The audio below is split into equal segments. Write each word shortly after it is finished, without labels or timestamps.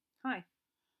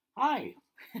Hi.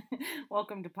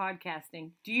 Welcome to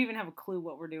podcasting. Do you even have a clue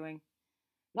what we're doing?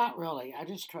 Not really. I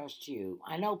just trust you.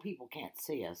 I know people can't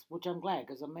see us, which I'm glad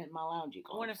because I'm in my loungy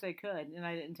clothes. What if they could and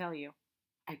I didn't tell you?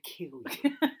 I'd kill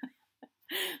you.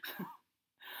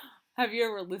 Have you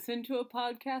ever listened to a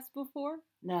podcast before?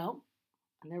 No,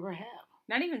 I never have.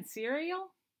 Not even Serial?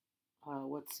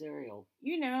 What cereal?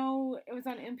 You know, it was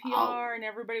on NPR and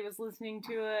everybody was listening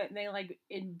to it and they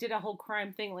it did a whole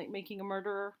crime thing like making a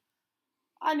murderer.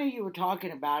 I knew you were talking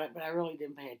about it, but I really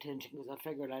didn't pay attention because I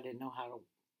figured I didn't know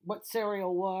what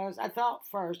cereal was. I thought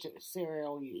first it was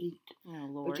cereal you eat. Oh,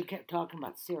 Lord. But you kept talking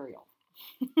about cereal.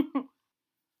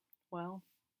 Well,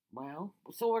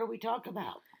 so what do we talk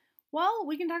about? Well,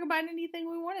 we can talk about anything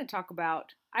we want to talk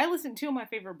about. I listen to two of my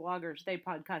favorite bloggers. They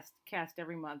podcast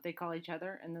every month. They call each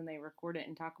other and then they record it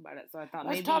and talk about it. So I thought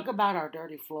Let's talk about our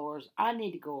dirty floors. I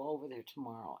need to go over there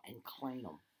tomorrow and clean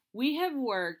them. We have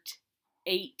worked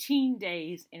 18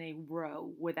 days in a row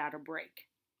without a break.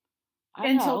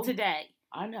 Until today.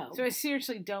 I know. So I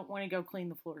seriously don't want to go clean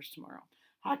the floors tomorrow.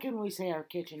 How can we say our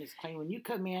kitchen is clean when you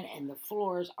come in and the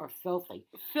floors are filthy?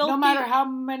 Filthy. No matter how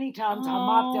many times I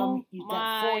mop them,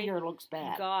 that foyer looks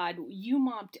bad. God, you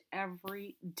mopped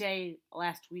every day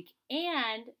last week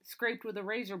and scraped with a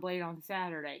razor blade on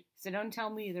Saturday. So don't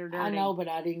tell me they're dirty. I know, but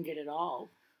I didn't get it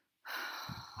all.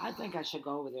 I think I should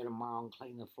go over there tomorrow and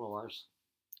clean the floors.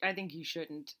 I think you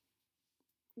shouldn't.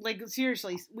 Like,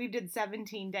 seriously, we did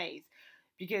 17 days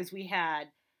because we had...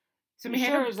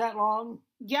 Is that long?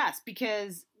 Yes,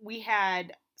 because we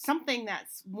had something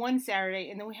that's one Saturday,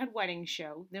 and then we had wedding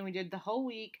show. Then we did the whole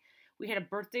week. We had a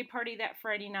birthday party that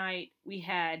Friday night. We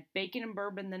had bacon and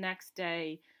bourbon the next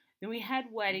day. Then we had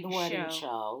wedding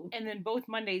show. And then both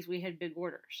Mondays we had big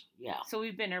orders. Yeah. So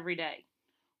we've been every day.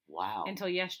 Wow. Until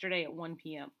yesterday at 1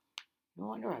 p.m. No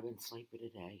wonder I've been sleepy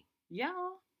today. Yeah.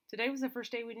 Today was the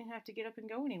first day we didn't have to get up and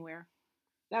go anywhere.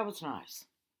 That was nice.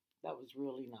 That was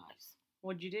really nice.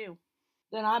 What'd you do?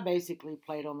 Then I basically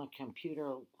played on the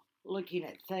computer looking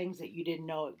at things that you didn't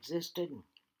know existed.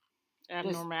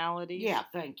 Abnormalities? Yeah,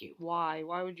 thank you. Why?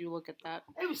 Why would you look at that?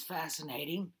 It was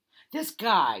fascinating. This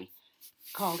guy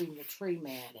called him the tree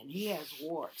man, and he has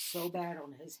warts so bad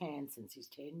on his hands since he's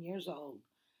 10 years old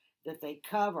that they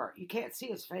cover. You can't see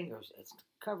his fingers. It's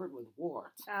covered with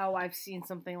warts. Oh, I've seen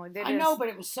something like that. I know, but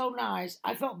it was so nice.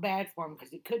 I felt bad for him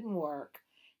because he couldn't work,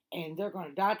 and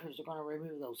doctors are going to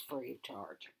remove those free of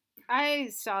charge. I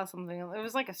saw something. It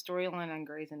was like a storyline on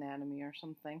Grey's Anatomy or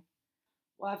something.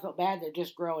 Well, I felt bad. They're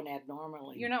just growing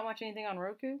abnormally. You're not watching anything on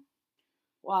Roku?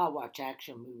 Well, I watch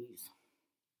action movies.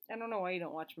 I don't know why you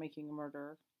don't watch Making a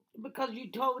Murderer. Because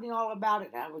you told me all about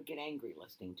it. I would get angry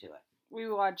listening to it. We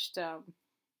watched,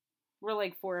 we're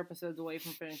like 4 episodes away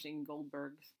from finishing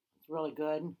Goldberg's. It's really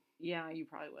good. Yeah, you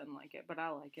probably wouldn't like it, but I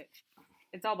like it.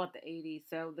 It's all about the 80s,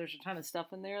 so there's a ton of stuff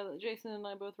in there that Jason and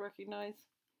I both recognize.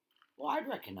 Well, I'd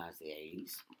recognize the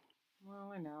 80s.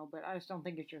 Well, I know, but I just don't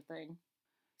think it's your thing.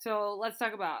 So let's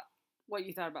talk about what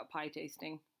you thought about pie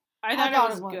tasting. I thought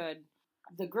it was good.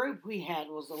 The group we had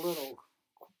was a little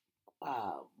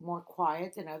more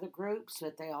quiet than other groups,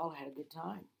 but they all had a good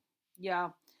time. Yeah.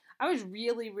 I was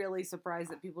really, really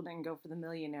surprised that people didn't go for the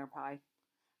millionaire pie.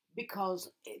 Because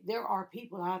there are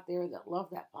people out there that love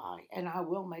that pie, and I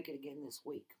will make it again this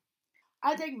week.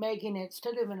 I think making it,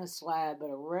 instead of in a slab, but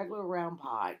a regular round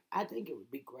pie, I think it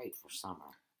would be great for summer.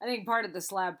 I think part of the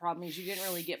slab problem is you didn't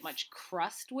really get much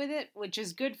crust with it, which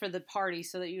is good for the party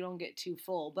so that you don't get too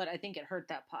full, but I think it hurt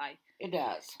that pie. It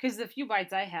does. Because the few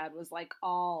bites I had was like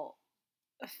all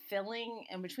filling,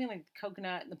 and between like the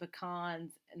coconut and the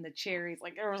pecans and the cherries,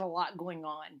 like there was a lot going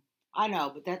on. I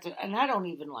know, but and I don't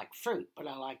even like fruit, but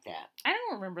I like that. I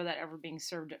don't remember that ever being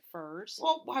served at Furs.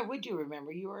 Well, why would you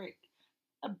remember? You were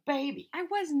a baby. I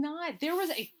was not. There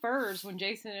was a Furs when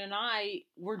Jason and I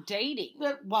were dating.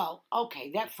 Well,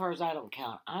 okay, that Furs I don't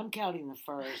count. I'm counting the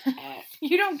Furs at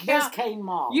you don't count Biscayne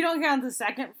Mall. You don't count the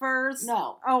second Furs?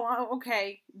 No. Oh,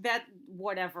 okay.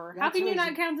 Whatever. How can you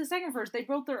not count the second Furs? They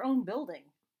built their own building.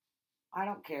 I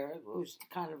don't care. It was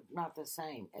kind of not the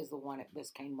same as the one at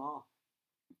Biscayne Mall.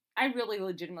 I really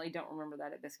legitimately don't remember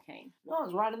that at Biscayne. No, it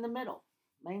was right in the middle.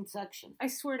 Main section. I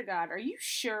swear to God. Are you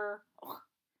sure?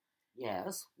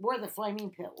 Yes. Where the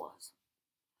Flaming Pit was.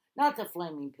 Not the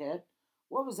Flaming Pit.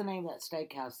 What was the name of that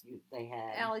steakhouse they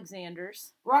had?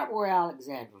 Alexander's. Right where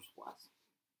Alexander's was.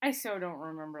 I so don't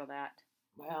remember that.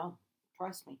 Well,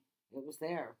 trust me. It was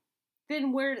there.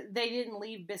 Then where they didn't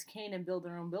leave Biscayne and build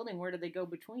their own building, where did they go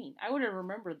between? I would have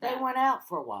remembered that. They went out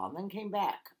for a while and then came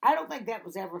back. I don't think that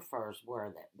was ever Furs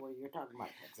where you're talking about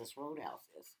Texas Roadhouse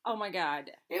is. Oh my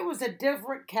God. It was a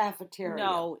different cafeteria.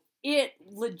 No, it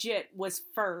legit was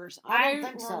Furs. I don't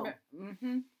think so.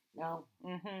 Mm-hmm. No.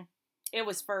 Mm-hmm. It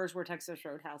was Furs where Texas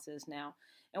Roadhouse is now.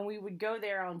 And we would go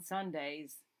there on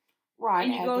Sundays. Right.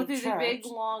 And you at go the through the church. big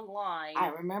long line. I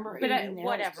remember but eating there.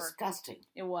 whatever. It was disgusting.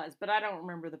 It was, but I don't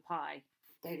remember the pie.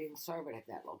 They didn't serve it at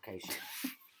that location.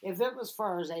 If it was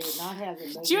Furs, they did not have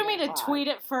the. Do you want me to tweet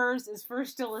at Furs? Is Furs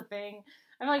still a thing?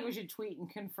 I feel like we should tweet and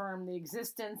confirm the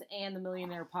existence and the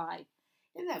millionaire pie.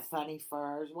 Isn't that funny,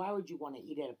 Furs? Why would you want to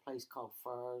eat at a place called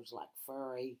Furs, like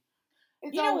furry?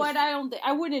 It's you know what?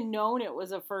 I wouldn't have known it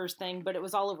was a Furs thing, but it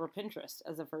was all over Pinterest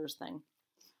as a Furs thing.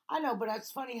 I know, but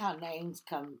it's funny how names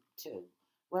come to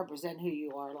represent who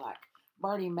you are. Like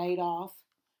Bernie Madoff,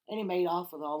 and he made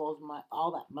off with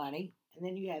all that money. And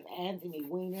then you have Anthony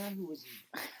Weiner, who was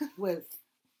with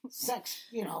sex,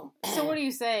 you know. So what are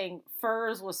you saying?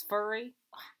 Furs was furry?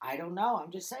 I don't know. I'm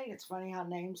just saying it's funny how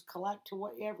names collect to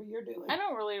whatever you're doing. I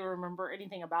don't really remember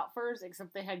anything about Furs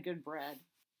except they had good bread.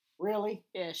 Really?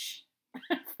 Ish.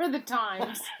 For the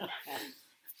times.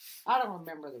 I don't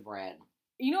remember the bread.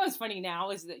 You know what's funny now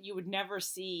is that you would never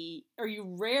see, or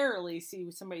you rarely see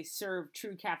somebody serve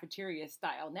true cafeteria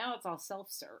style. Now it's all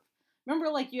self-serve.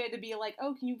 Remember, like, you had to be like,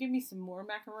 oh, can you give me some more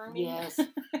macaroni? Yes.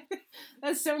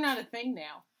 That's so not a thing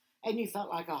now. And you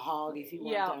felt like a hog if you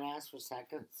went there and asked for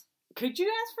seconds. Could you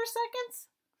ask for seconds?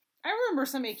 I remember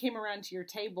somebody came around to your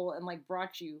table and, like,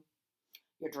 brought you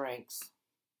your drinks.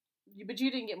 But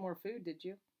you didn't get more food, did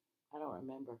you? I don't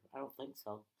remember. I don't think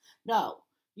so. No.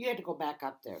 You had to go back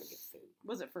up there to get food.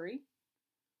 Was it free?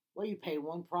 Well, you pay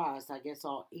one price. I guess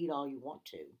I'll eat all you want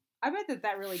to. I bet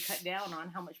that really cut down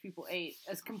on how much people ate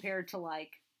as compared to,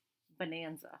 like,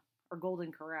 Bonanza or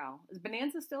Golden Corral. Is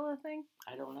Bonanza still a thing?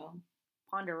 I don't know.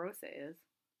 Ponderosa is.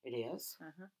 It is?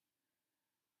 Uh-huh.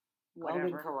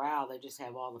 Golden Corral, they just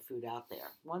have all the food out there.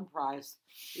 One price,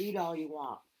 eat all you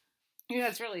want. Yeah,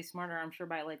 that's really smarter, I'm sure,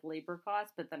 by, like, labor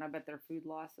costs, but then I bet their food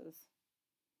losses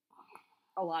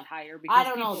a lot higher. Because I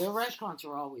don't know. Their restaurants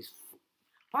are always,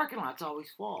 parking lots always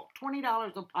full.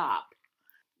 $20 a pop.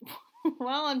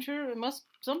 Well, I'm sure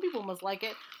some people must like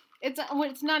it.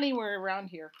 It's not anywhere around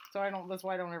here, so that's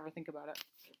why I don't ever think about it.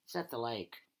 It's at the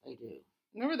lake. They do.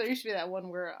 Remember there used to be that one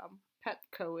where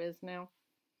Petco is now?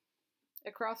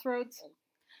 At Crossroads?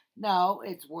 No,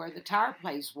 it's where the tire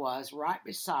place was, right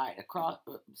beside a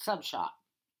sub shop.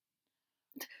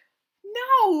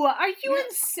 No! Are you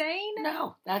insane?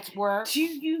 No, that's where... Do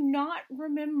you not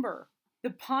remember the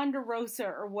Ponderosa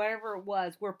or whatever it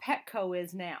was where Petco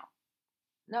is now?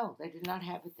 No, they did not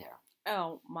have it there.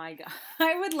 Oh, my God.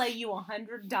 I would lay you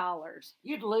 $100.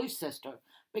 You'd lose, sister,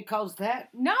 because that...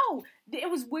 No, it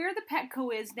was where the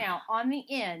Petco is now, on the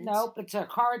end. Nope, it's a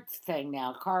car thing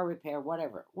now, car repair,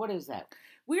 whatever. What is that?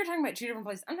 We were talking about two different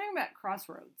places. I'm talking about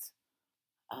Crossroads.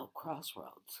 Oh,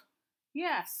 Crossroads.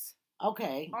 Yes.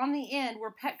 Okay. On the end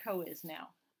where Petco is now.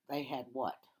 They had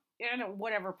what? I don't know,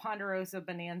 whatever, Ponderosa,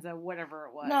 Bonanza, whatever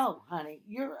it was. No, honey,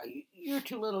 you're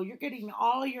too little. You're getting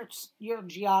all your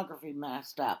geography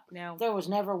messed up. No. There was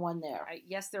never one there.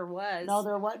 Yes, there was. No,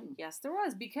 there wasn't. Yes, there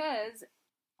was, because...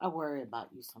 I worry about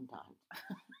you sometimes.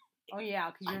 Oh,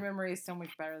 yeah, because your memory is so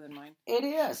much better than mine. It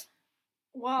is.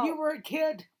 Well... You were a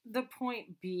kid. The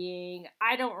point being,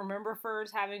 I don't remember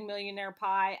Furs having millionaire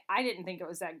pie. I didn't think it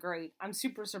was that great. I'm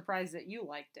super surprised that you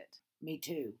liked it. Me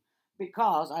too.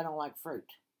 Because I don't like fruit.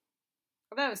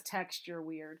 That was texture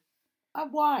weird.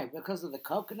 Why? Because of the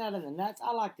coconut and the nuts?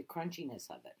 I like the crunchiness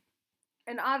of it.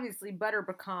 And obviously, butter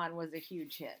pecan was a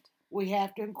huge hit. We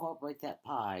have to incorporate that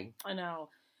pie. I know.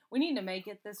 We need to make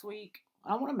it this week.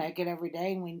 I want to make it every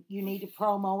day, and you need to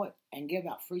promo it and give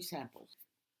out free samples.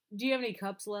 Do you have any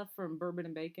cups left from bourbon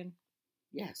and bacon?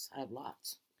 Yes, I have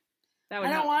lots. That would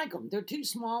I help. don't like them. They're too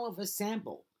small of a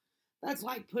sample. That's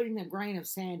like putting a grain of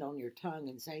sand on your tongue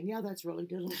and saying, yeah, that's really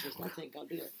delicious. I think I'll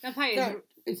do it. That pie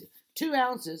is... It's 2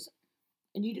 ounces,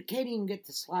 and you can't even get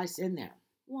the slice in there.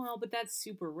 Well, but that's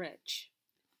super rich.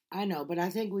 I know, but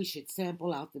I think we should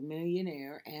sample out the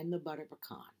millionaire and the butter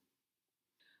pecan.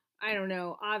 I don't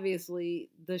know.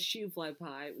 Obviously, the shoe fly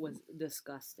pie was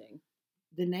disgusting.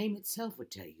 The name itself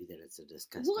would tell you that it's a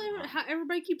disgusting Well, how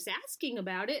everybody keeps asking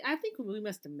about it. I think we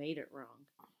must have made it wrong.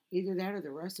 Either that or the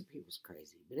recipe was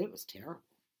crazy, but it was terrible.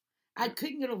 I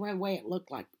couldn't get over the way it looked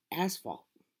like asphalt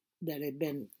that had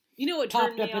been what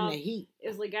popped turned me up in off the heat.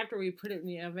 is like after we put it in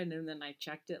the oven and then I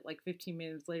checked it like 15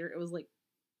 minutes later, it was like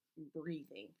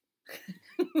breathing.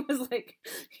 It was like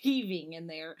heaving in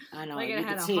there. I know, like you it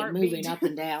had could a see it heartbeat. moving up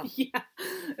and down. Yeah,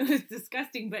 it was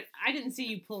disgusting, but I didn't see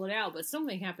you pull it out, but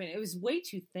something happened. It was way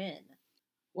too thin.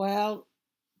 Well,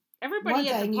 everybody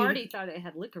at the party thought it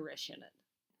had licorice in it.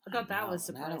 I thought that was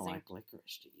surprising. I don't like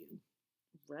licorice, do you?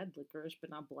 Red licorice, but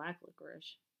not black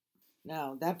licorice.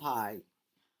 No, that pie.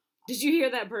 Did you hear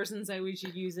that person say we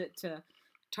should use it to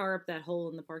tar up that hole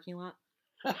in the parking lot?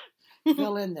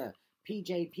 Fill in the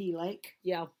PJP Lake.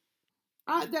 Yeah.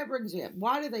 That brings me up.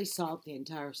 Why do they salt the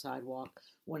entire sidewalk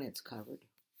when it's covered?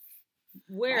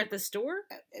 Where, at the store?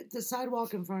 The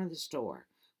sidewalk in front of the store.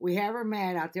 We have our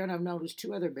mat out there, and I've noticed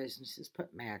 2 other businesses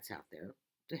put mats out there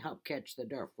to help catch the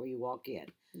dirt where you walk in.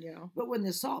 Yeah. But when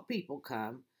the salt people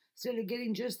come, instead of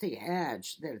getting just the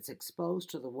edge that it's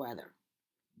exposed to the weather,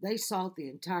 they salt the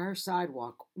entire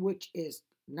sidewalk, which is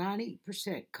 90%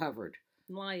 covered.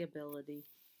 Liability.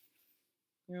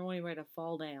 You're only ready to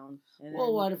fall down. And Well,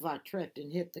 then, what if I tripped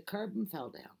and hit the curb and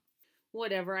fell down?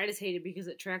 whatever. I just hate it because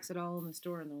it tracks it all in the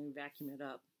store and then we vacuum it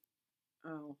up.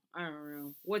 Oh, I don't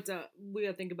know. We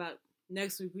gotta think about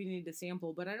next week. We need to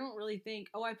sample, but I don't really think.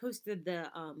 Oh, I posted the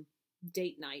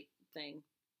date night thing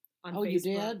on Facebook. You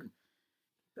did?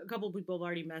 A couple people have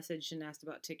already messaged and asked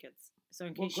about tickets. So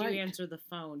in Well, case you great. answer the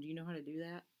phone, do you know how to do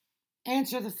that?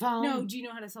 Answer the phone. No, do you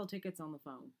know how to sell tickets on the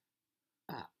phone?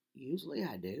 Usually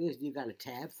I do. Is you got a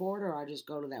tab for it, or I just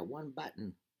go to that one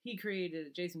button?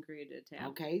 Jason created a tab.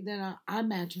 Okay, then I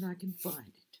imagine I can find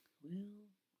it. Well,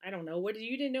 I don't know.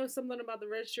 You didn't know something about the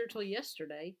register till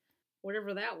yesterday.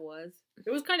 Whatever that was. It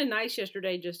was kind of nice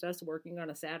yesterday, just us working on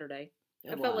a Saturday.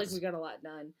 I felt like we got a lot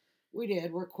done. We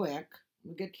did. We're quick.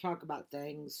 We get to talk about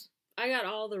things. I got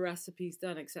all the recipes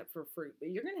done except for fruit, but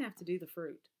you're going to have to do the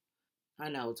fruit. I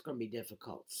know it's going to be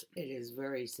difficult. It is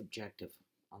very subjective.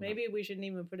 Maybe we shouldn't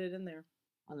even put it in there.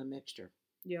 On the mixture.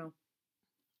 Yeah.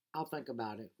 I'll think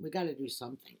about it. We got to do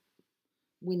something.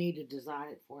 We need to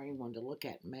design it for anyone to look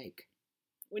at and make.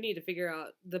 We need to figure out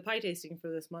the pie tasting for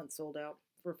this month sold out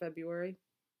for February.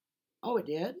 Oh, it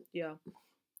did? Yeah.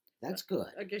 That's good.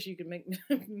 I guess you could make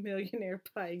millionaire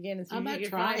pie again and see I if you might can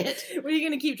try find it. Well, you're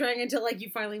going to keep trying until you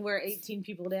finally wear 18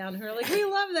 people down who are like, we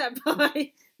love that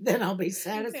pie. Then I'll be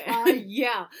satisfied.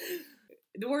 Yeah.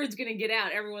 The word's going to get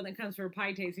out. Everyone that comes for a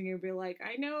pie tasting will be like,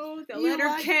 I know the You letter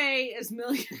like- K is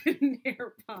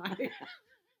millionaire pie.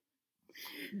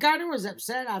 Gunner was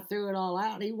upset I threw it all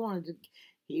out. He wanted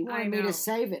me know. to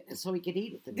save it so he could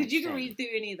eat it the next Did you day. read through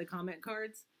any of the comment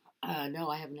cards? No,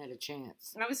 I haven't had a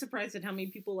chance. I was surprised at how many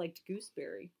people liked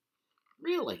gooseberry.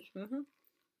 Really? Uh-huh.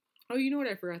 Oh, you know what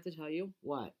I forgot to tell you?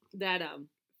 What? That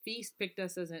Feast picked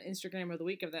us as an Instagram of the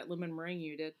week of that lemon meringue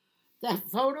you did. That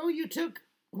photo you took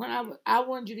when I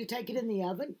wanted you to take it in the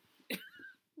oven?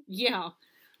 Yeah.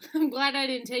 I'm glad I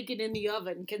didn't take it in the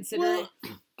oven, considering...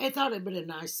 Well, I thought it'd been a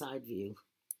nice side view.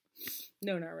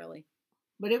 No, not really.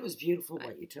 But it was beautiful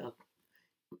what you took.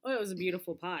 Oh, it was a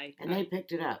beautiful pie. And they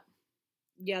picked it up.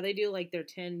 Yeah, they do like their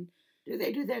 10 Do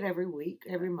they do that every week,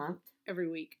 every month? every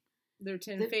week. Their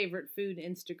 10 They- favorite food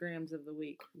Instagrams of the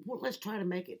week. Well, let's try to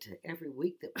make it to every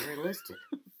week that we're listed.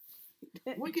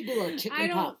 We could do a I chicken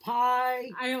don't- pot pie.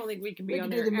 I don't think we can be We on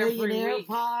could there do the every millionaire week.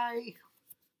 pie.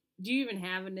 Do you even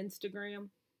have an Instagram?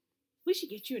 We should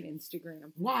get you an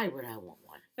Instagram. Why would I want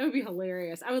one? That would be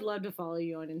hilarious. I would love to follow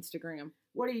you on Instagram.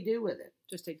 What do you do with it?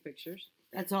 Just take pictures.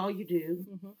 That's all you do?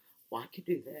 Mm-hmm. Well, I could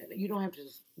do that. You don't have to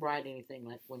just write anything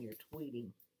like when you're tweeting.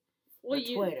 Well, or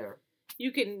Twitter.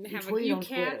 you can have tweet a on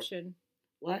Twitter. caption.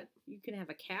 What? You can have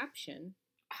a caption.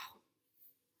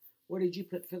 What did you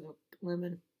put for the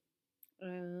lemon?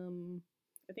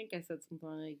 I think I said something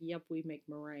like, "Yep, we make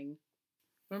meringue."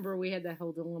 Remember, we had that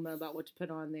whole dilemma about what to put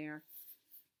on there,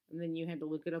 and then you had to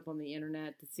look it up on the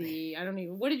internet to see. I don't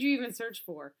even. What did you even search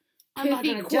for? I'm not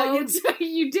Pithy going to tell you. quotes.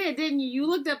 You did, didn't you? You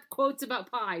looked up quotes about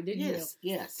pie, didn't you? Yes,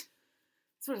 yes.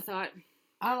 That's what I thought.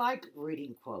 I like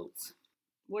reading quotes.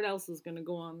 What else is going to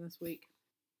go on this week?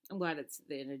 I'm glad it's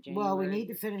the end of January. Well, we need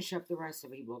to finish up the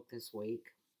recipe book this week.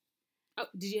 Oh,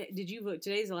 did you vote?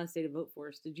 Today's the last day to vote for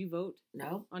us. Did you vote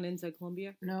No, on Inside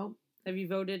Columbia? no, Have you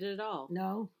voted at all?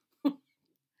 no.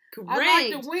 Great.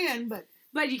 I'd like to win, but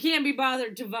But you can't be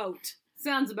bothered to vote.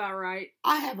 Sounds about right.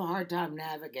 I have a hard time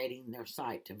navigating their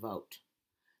site to vote.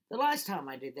 The last time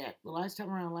I did that, the last time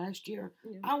around last year,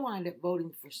 Yeah. I wound up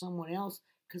voting for someone else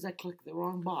because I clicked the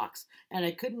wrong box. And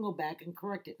I couldn't go back and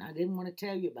correct it. And I didn't want to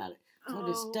tell you about it. So I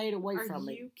just stayed away from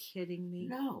Are it. you kidding me?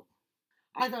 No.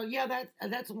 I thought, yeah,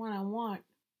 that's the one I want.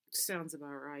 Sounds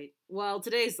about right. Well,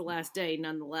 today's the last day,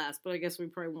 nonetheless. But I guess we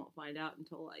probably won't find out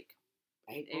until like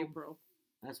April.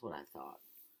 That's what I thought.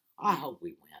 I hope we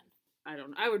win. I don't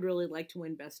know. I would really like to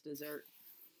win Best Dessert.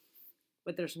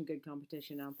 But there's some good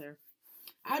competition out there.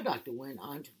 I'd like to win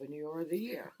Entrepreneur of the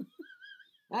Year.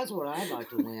 That's what I'd like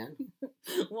to win.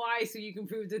 Why? So you can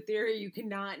prove the theory you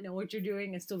cannot know what you're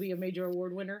doing and still be a major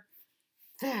award winner?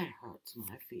 That hurts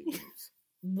my feelings.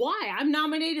 Why? I'm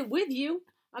nominated with you.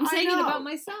 I'm I saying it know. about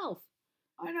myself.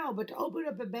 I know, but to open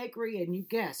up a bakery and you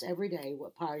guess every day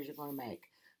what pies you're going to make.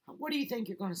 What do you think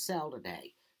you're going to sell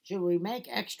today? Should we make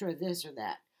extra this or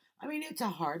that? I mean, it's a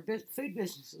hard food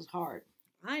business is hard.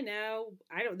 I know.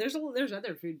 I don't. There's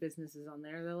other food businesses on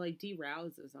there. They're like D.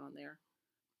 Rouse is on there.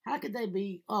 How could they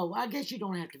be? Oh, I guess you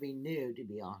don't have to be new to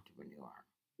be an entrepreneur.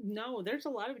 No, there's a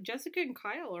lot of Jessica and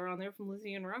Kyle are on there from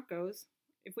Lizzie and Rocco's.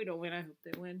 If we don't win, I hope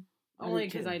they win. Only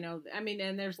because I know. I mean,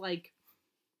 and there's like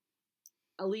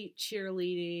Elite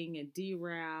Cheerleading and D.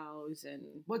 Rouse and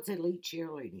what's Elite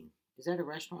Cheerleading? Is that a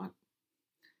restaurant?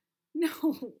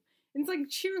 No, it's like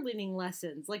cheerleading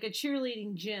lessons, like a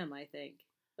cheerleading gym. I think,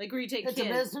 like where you take it's kids.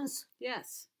 A business.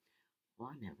 Yes.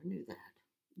 Well, I never knew that.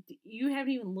 You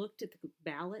haven't even looked at the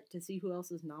ballot to see who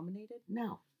else is nominated?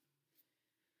 No.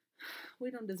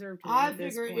 We don't deserve to. I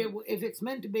figure if it's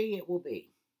meant to be, it will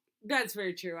be. That's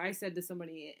very true. I said to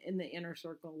somebody in the inner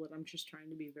circle that I'm just trying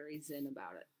to be very zen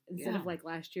about it. Instead of like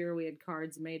last year, we had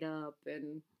cards made up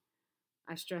and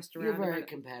I stressed around. You're very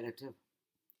competitive.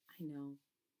 I know.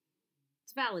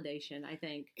 It's validation, I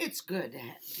think. It's good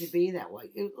to be that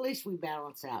way. At least we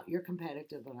balance out. You're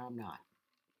competitive and I'm not.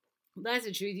 That's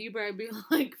the truth. You probably be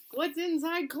like, what's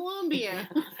inside Columbia?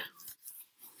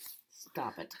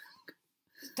 Stop it.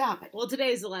 Stop it. Well,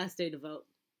 today's the last day to vote.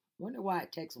 Wonder why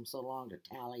it takes them so long to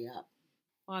tally up.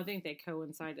 Well, I think they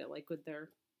coincided like with their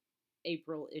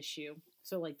April issue.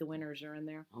 So like the winners are in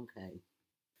there. Okay.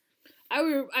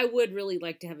 I would really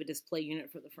like to have a display unit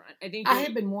for the front. I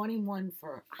have been wanting one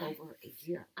for over a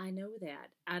year. I know that.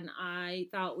 And I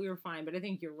thought we were fine, but I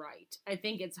think you're right. I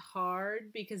think it's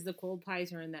hard because the cold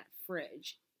pies are in that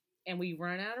fridge. And we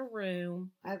run out of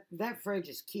room. That fridge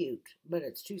is cute, but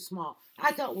it's too small.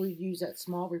 I thought we'd use that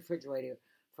small refrigerator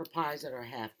for pies that are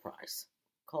half price.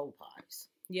 Cold pies.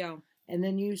 Yeah. And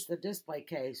then use the display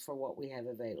case for what we have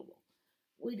available.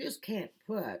 We just can't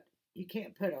put... You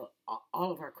can't put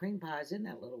all of our cream pies in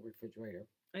that little refrigerator.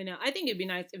 I know. I think it'd be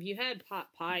nice if you had pot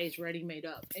pies ready made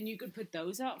up, and you could put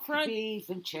those out front. Beef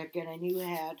and chicken, and you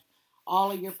had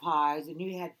all of your pies, and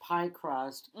you had pie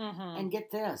crust. Mm-hmm. And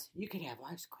get this, you could have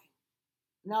ice cream.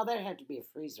 Now that had to be a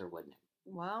freezer, wouldn't it?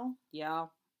 Well, yeah.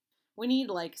 We need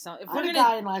like some. If I had a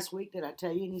guy in last week, did I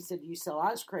tell you? And he said, "Do you sell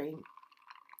ice cream?"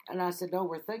 And I said, "No,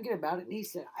 we're thinking about it." And he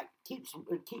said, "It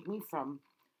would keep me from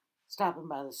stopping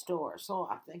by the store." So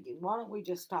I'm thinking, why don't we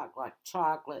just stock like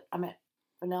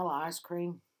vanilla ice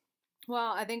cream?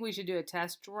 Well, I think we should do a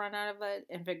test run out of it.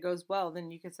 If it goes well,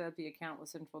 then you can set up the account with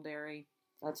Central Dairy.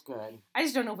 That's good. I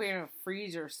just don't know if we have a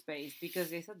freezer space because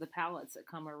they said the pallets that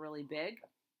come are really big.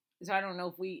 So I don't know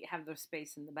if we have the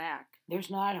space in the back. There's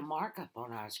not a markup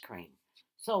on ice cream.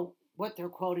 So what they're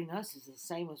quoting us is the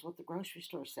same as what the grocery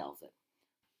store sells it.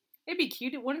 It'd be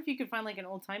cute. What if you could find like an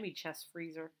old-timey chest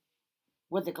freezer?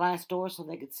 With the glass door so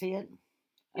they could see it?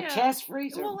 A Yeah. chest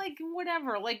freezer? Well, like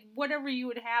whatever you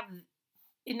would have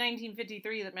in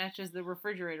 1953 that matches the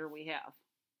refrigerator we have.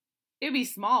 It'd be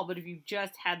small, but if you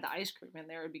just had the ice cream in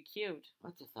there, it'd be cute.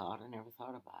 That's a thought. I never thought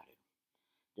about it.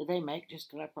 Did they make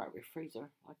just an upright freezer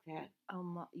like that?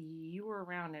 You were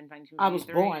around in 1953. I was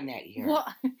born that year. Well,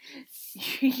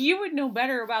 you would know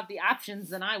better about the options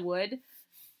than I would.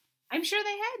 I'm sure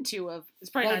they had to have. It's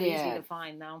probably not easy to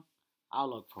find, though. I'll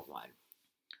look for one.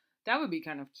 That would be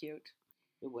kind of cute.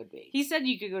 It would be. He said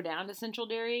you could go down to Central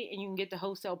Dairy and you can get the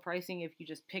wholesale pricing if you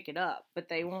just pick it up, but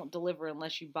they won't deliver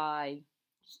unless you buy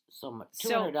so much.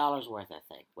 $200 worth, I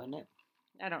think, wasn't it?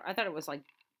 I thought it was like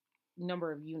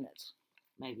number of units.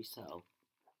 Maybe so.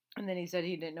 And then he said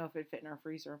he didn't know if it'd fit in our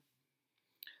freezer.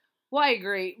 Well, I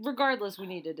agree. Regardless, we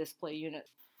need a display unit.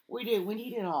 We do. We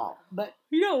need it all. But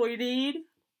you know what we need?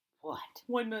 What?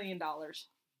 $1 million. $1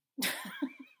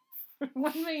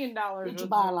 million. Did you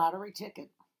buy a lottery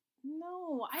ticket?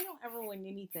 No, I don't ever win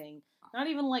anything. Not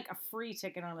even like a free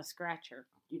ticket on a scratcher.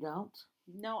 You don't?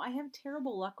 No, I have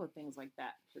terrible luck with things like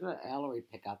that. Should let Ellery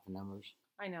pick out the numbers.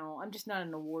 I know. I'm just not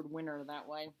an award winner that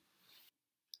way.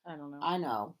 I don't know. I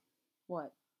know.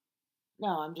 What?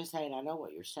 No, I'm just saying I know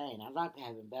what you're saying. I'd like to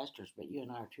have investors, but you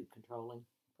and I are too controlling.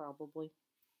 Probably.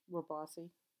 We're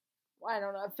bossy. Well, I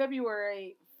don't know.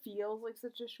 February feels like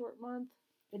such a short month.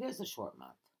 It is a short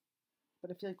month.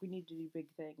 But I feel like we need to do big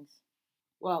things.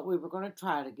 Well, we were going to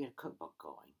try to get a cookbook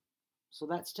going. So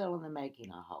that's still in the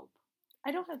making, I hope.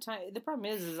 I don't have time. The problem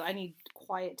is I need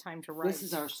quiet time to write. This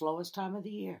is our slowest time of the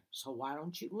year. So why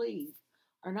don't you leave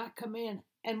or not come in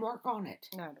and work on it?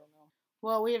 I don't know.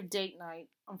 Well, we have date night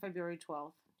on February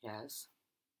 12th. Yes.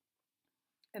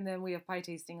 And then we have pie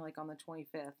tasting like on the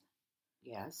 25th.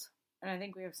 Yes. And I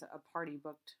think we have a party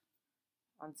booked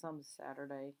on some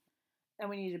Saturday. And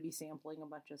we need to be sampling a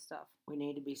bunch of stuff. We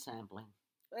need to be sampling.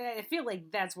 I feel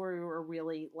like that's where we were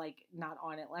really, like, not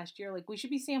on it last year. Like, we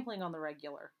should be sampling on the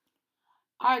regular.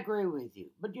 I agree with you.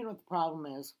 But you know what the problem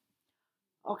is?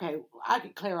 Okay, I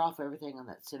could clear off everything on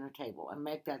that center table and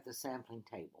make that the sampling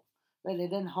table. But it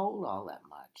didn't hold all that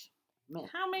much. Man,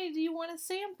 How many do you want to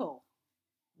sample?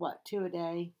 what, 2 a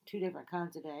day? 2 different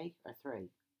kinds a day? Or 3?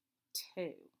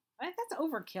 2. That's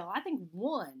overkill. I think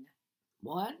 1.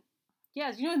 One?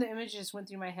 Yes, you know the image just went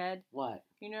through my head? What?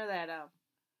 You know that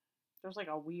there's like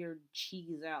a weird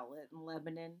cheese outlet in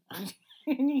Lebanon.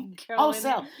 And you go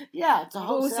Wholesale. in there, Yeah, it's a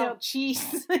wholesale wholesale.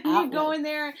 cheese. You outlet. go in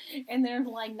there and there's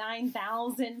like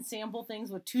 9,000 sample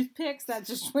things with toothpicks. That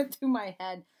just went through my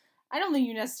head. I don't think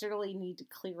you necessarily need to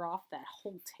clear off that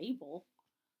whole table.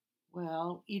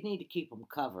 Well, you need to keep them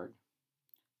covered.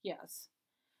 Yes.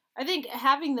 I think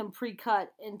having them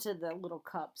pre-cut into the little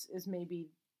cups is maybe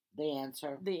The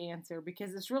answer. the answer,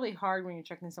 because it's really hard when you're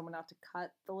checking someone out to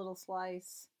cut the little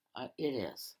slice. It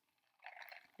is.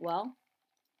 Well,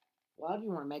 Do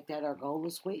you want to make that our goal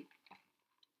this week?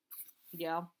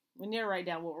 yeah. We need to write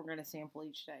down what we're going to sample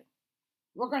each day.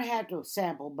 We're going to have to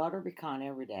sample butter pecan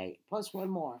every day, plus one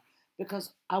more,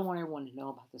 because I want everyone to know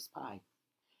about this pie.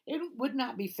 It would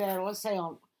not be fair. Let's say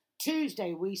on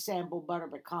Tuesday we sample butter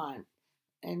pecan,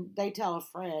 and they tell a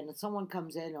friend, and someone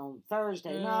comes in on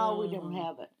Thursday, no, we don't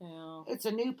have it. Yeah. It's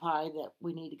a new pie that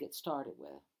we need to get started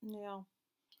with. Yeah.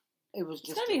 It was It's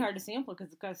just going to be hard to sample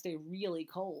because it's got to stay really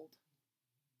cold.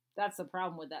 That's the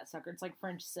problem with that sucker. It's like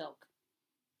French silk.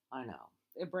 I know.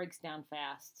 It breaks down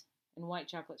fast. And white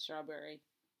chocolate strawberry.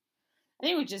 I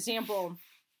think we should sample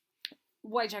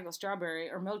white chocolate strawberry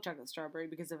or milk chocolate strawberry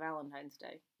because of Valentine's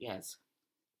Day. Yes.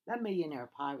 That millionaire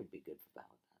pie would be good for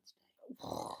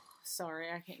Valentine's Day. Sorry,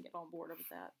 I can't get on board with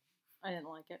that. I didn't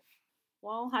like it.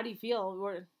 Well, how do you feel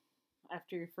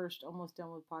after you're almost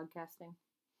done with podcasting?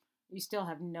 You still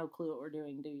have no clue what we're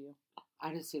doing, do you?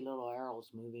 I just see little arrows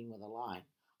moving with a line.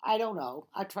 I don't know.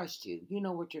 I trust you. You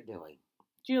know what you're doing.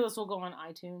 Do you know this will go on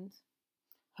iTunes?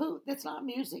 Who? That's not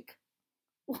music.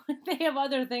 They have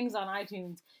other things on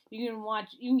iTunes. You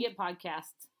can get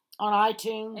podcasts On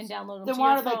iTunes? and download them Then to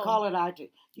why your do phone. they call it iTunes?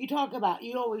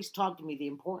 You always talk to me the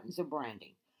importance of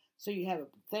branding. So you have a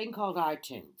thing called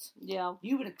iTunes. Yeah.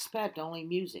 You would expect only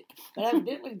music. But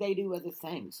evidently they do other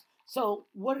things. So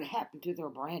what happened to their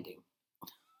branding?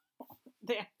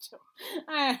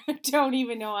 I don't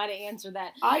even know how to answer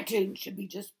that. iTunes should be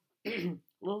just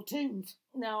little tunes.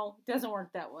 No, it doesn't work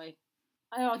that way.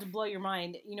 I ought to blow your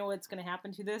mind. You know what's going to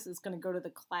happen to this? It's going to go to the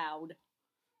cloud.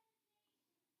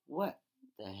 What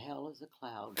the hell is a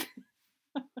cloud?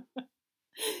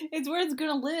 It's where it's going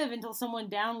to live until someone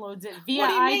downloads it via What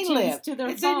do you mean iTunes live? to their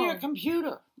It's phone. in your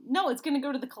computer. No, it's going to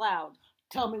go to the cloud.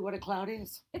 Tell me what a cloud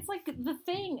is. It's like the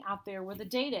thing out there where the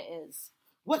data is.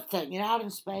 What thing? Out in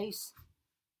space?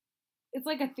 It's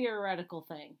like a theoretical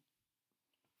thing.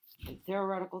 A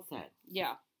theoretical thing.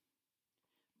 Yeah.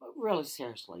 But really,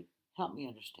 seriously, help me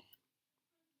understand.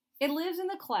 It lives in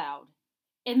the cloud.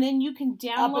 And then you can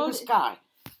download Up in the sky.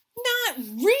 Not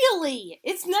really.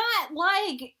 It's not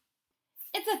like...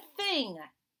 It's a thing.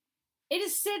 It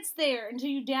just sits there until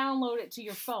you download it to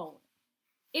your phone.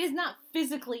 It is not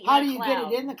physically in How the do you cloud.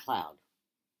 get it in the cloud?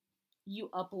 You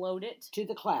upload it. To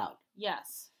the cloud.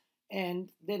 Yes. And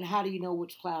then how do you know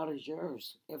which cloud is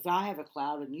yours? If I have a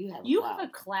cloud and you have a You cloud. have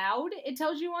a cloud. It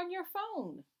tells you on your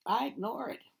phone. I ignore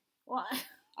it. Well,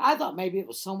 I thought maybe it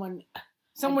was someone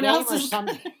someone a game or else's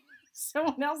something.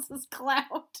 someone else's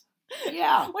cloud.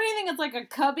 Yeah. What do you think? It's like a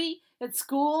cubby at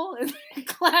school, in a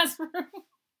classroom.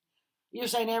 You're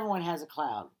saying everyone has a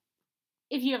cloud.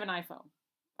 If you have an iPhone,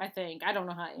 I think. I don't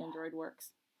know how Android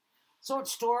works. So it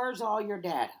stores all your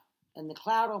data. And the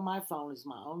cloud on my phone is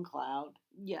my own cloud.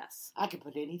 Yes. I can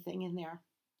put anything in there.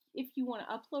 If you want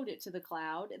to upload it to the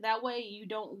cloud, that way you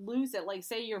don't lose it. Like,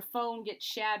 say your phone gets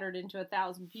shattered into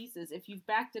 1,000 pieces. If you've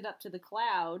backed it up to the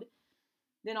cloud,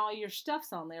 then all your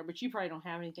stuff's on there, but you probably don't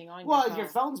have anything on your phone. Well, if your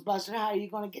phone's busted, how are you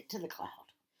going to get to the cloud?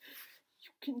 You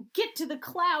can get to the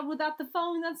cloud without the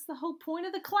phone. That's the whole point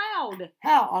of the cloud.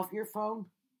 How? Off your phone?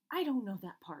 I don't know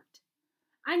that part.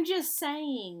 I'm just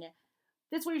saying.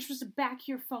 That's why you're supposed to back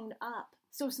your phone up.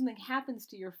 So if something happens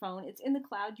to your phone, it's in the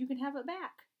cloud, you can have it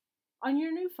back on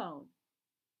your new phone.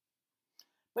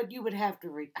 But you would have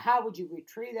to how would you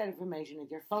retrieve that information if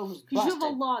your phone was busted? Because you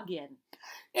have a login.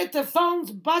 If the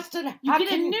phone's busted, You how get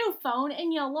a can new phone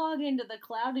and you log into the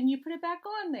cloud and you put it back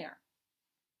on there.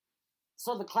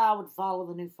 So the cloud would follow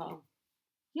the new phone.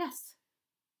 Yes.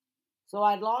 So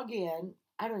I'd log in.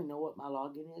 I don't even know what my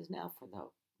login is now for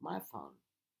my phone.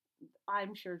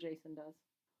 I'm sure Jason does.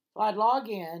 So I'd log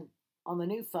in on the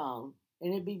new phone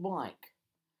and it'd be blank.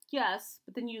 Yes,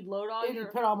 but then you'd load all Did you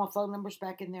your... put all my phone numbers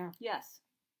back in there? Yes.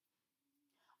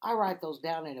 I write those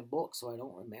down in a book so I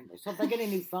don't remember. So if I get a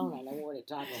new phone, I know where to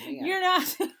type them in. You're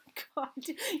not. God,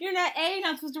 you're not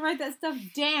not supposed to write that stuff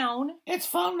down. It's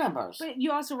phone numbers. But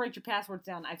you also write your passwords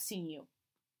down. I've seen you.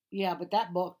 Yeah, but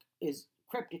that book is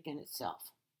cryptic in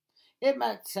itself. It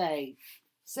might say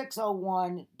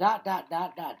 601 ...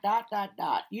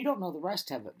 You don't know the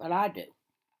rest of it, but I do.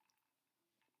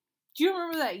 Do you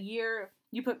remember that year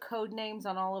you put code names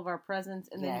on all of our presents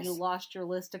and then Yes. you lost your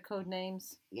list of code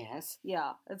names? Yes.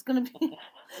 Yeah, it's gonna be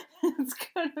it's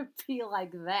gonna be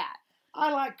like that.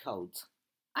 I like codes.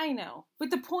 I know.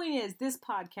 But the point is this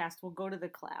podcast will go to the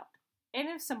cloud. And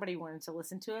if somebody wanted to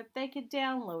listen to it, they could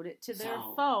download it to their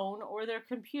So- phone or their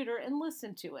computer and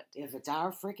listen to it. If it's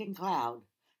our freaking cloud,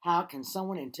 how can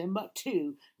someone in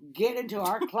Timbuktu get into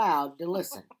our cloud to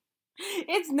listen?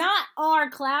 It's not our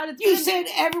cloud. It's You gonna said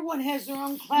everyone has their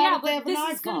own cloud. yeah, if they but have this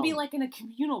an is going to be iPhone. like in a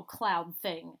communal cloud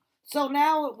thing. So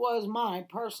now it was mine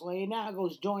personally, and now it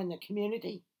goes join the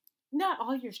community. Not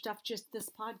all your stuff, just this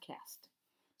podcast.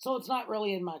 So it's not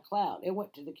really in my cloud. It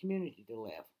went to the community to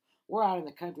live. We're out in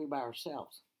the country by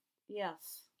ourselves.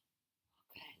 Yes.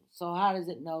 Okay. So how does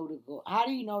it know to go? How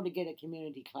do you know to get a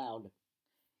community cloud?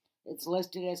 It's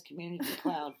listed as community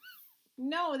cloud.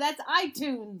 No, that's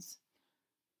iTunes.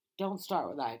 Don't start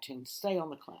with iTunes. Stay on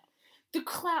the cloud. The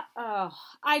cloud.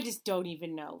 I just don't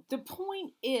even know. The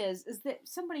point is that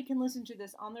somebody can listen to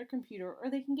this on their computer, or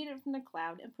they can get it from the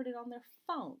cloud and put it on their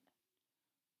phone.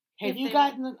 Have If you they-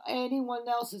 gotten anyone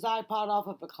else's iPod off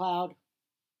of a cloud?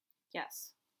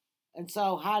 Yes. And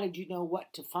so how did you know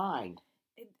what to find?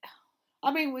 It-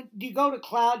 I mean, do you go to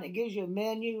cloud and it gives you a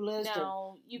menu list no,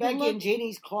 of you can Becky look and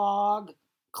Jeannie's blog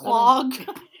clog.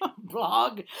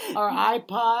 or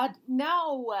iPod?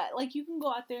 No, like you can go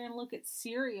out there and look at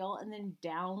Serial and then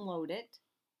download it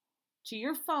to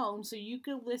your phone so you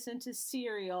could listen to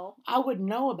Serial. I wouldn't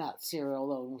know about Serial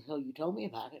though until you told me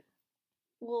about it.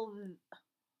 Well,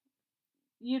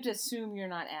 you'd assume you're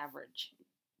not average.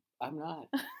 I'm not.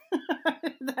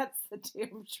 That's the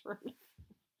damn truth.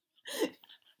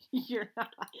 You're not.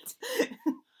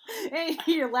 And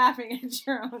you're laughing at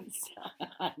your own self.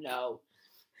 I know.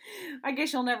 I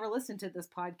guess you'll never listen to this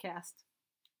podcast.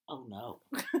 Oh no.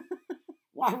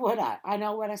 Why would I? I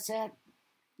know what I said.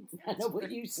 I know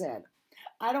what you said.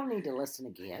 I don't need to listen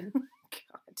again.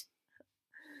 God.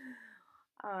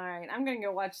 All right, I'm gonna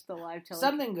go watch the live television.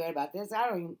 Something good about this. I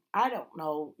don't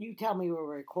know. You tell me we're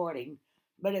recording,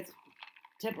 but it's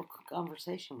typical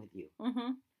conversation with you.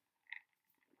 Mm-hmm.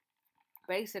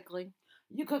 Basically.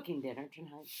 You cooking dinner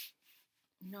tonight?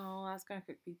 No, I was gonna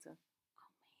cook pizza.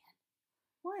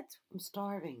 What? I'm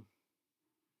starving.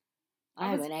 I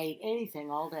I was- haven't ate anything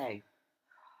all day.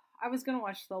 I was gonna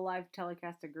watch the live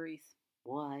telecast of Grease.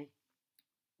 Why?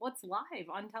 What's live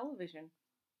on television?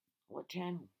 What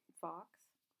channel? Fox.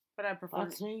 But I prefer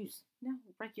Fox News. no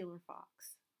regular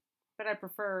Fox. But I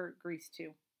prefer Grease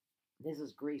too. This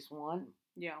is Grease 1.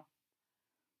 Yeah.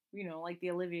 You know, like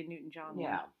the Olivia Newton-John one.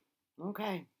 Yeah.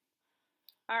 Okay.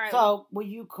 All right. So, will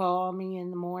you call me in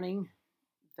the morning?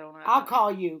 Don't I? I'll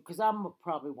call you because I'm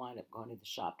probably wind up going to the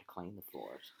shop to clean the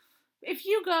floors. If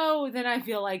you go, then I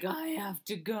feel like I have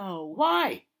to go.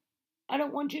 Why? I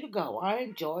don't want you to go. I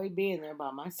enjoy being there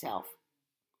by myself.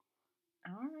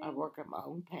 All I right. work at my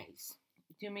own pace.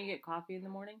 Do you want me to get coffee in the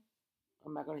morning?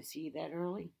 Am I going to see you that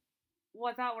early?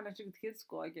 Well, I thought when I took the kids to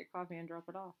school, I'd get coffee and drop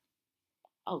it off.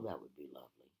 Oh, that would be lovely.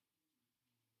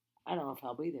 I don't know if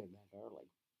I'll be there that early.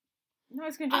 No, I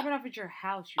was going to drop it off at your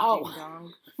house, you Oh. ding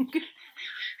dong.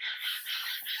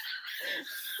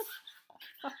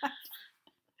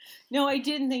 No, I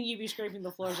didn't think you'd be scraping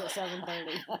the floors at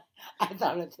 7:30. I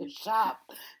thought at the shop.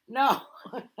 No.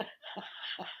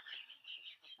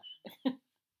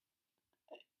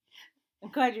 I'm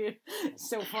glad you're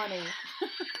so funny.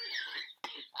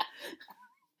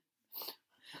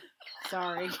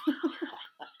 Sorry.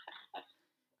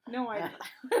 No, I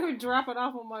would drop it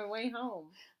off on my way home.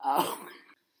 Oh,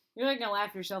 You're not gonna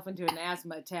laugh yourself into an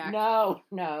asthma attack.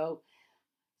 no.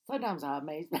 Sometimes I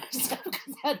amaze myself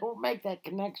because I don't make that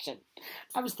connection.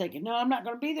 I was thinking, no, I'm not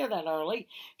going to be there that early.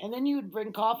 And then you would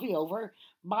bring coffee over,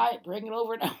 buy it, bring it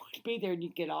over, and I would be there and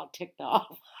you'd get all ticked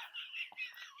off.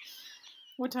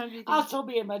 What time do you think? I'll still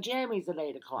be in my jammies at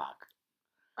 8 o'clock.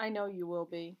 I know you will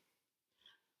be.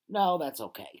 No, that's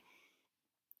okay.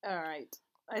 All right.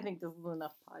 I think this is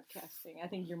enough podcasting. I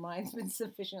think your mind's been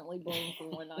sufficiently blown for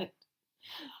one night.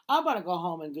 I'm going to go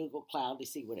home and Google Cloud to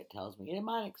see what it tells me. And it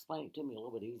might explain it to me a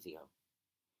little bit easier.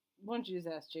 Why don't you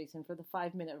just ask Jason for the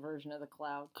 5-minute version of the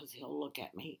cloud? Because he'll look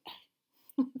at me.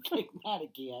 Think that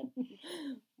again.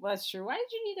 Well, that's true. Why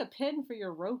did you need a pen for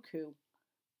your Roku?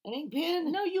 An ink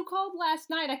pen? No, you called last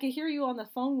night. I could hear you on the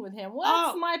phone with him.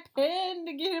 What's Oh. my pen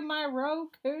to get in my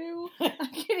Roku?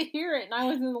 I could hear it, and I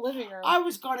was in the living room. I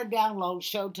was going to download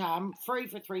Showtime free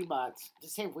for 3 months to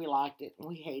see if we liked it, and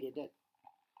we hated it.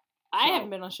 I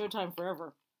haven't been on Showtime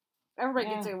forever. Everybody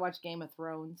Yeah. gets to watch Game of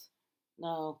Thrones.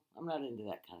 No, I'm not into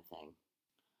that kind of thing.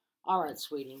 All right,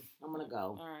 sweetie. I'm going to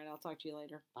go. All right, I'll talk to you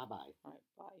later. Bye-bye. All right,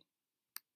 bye.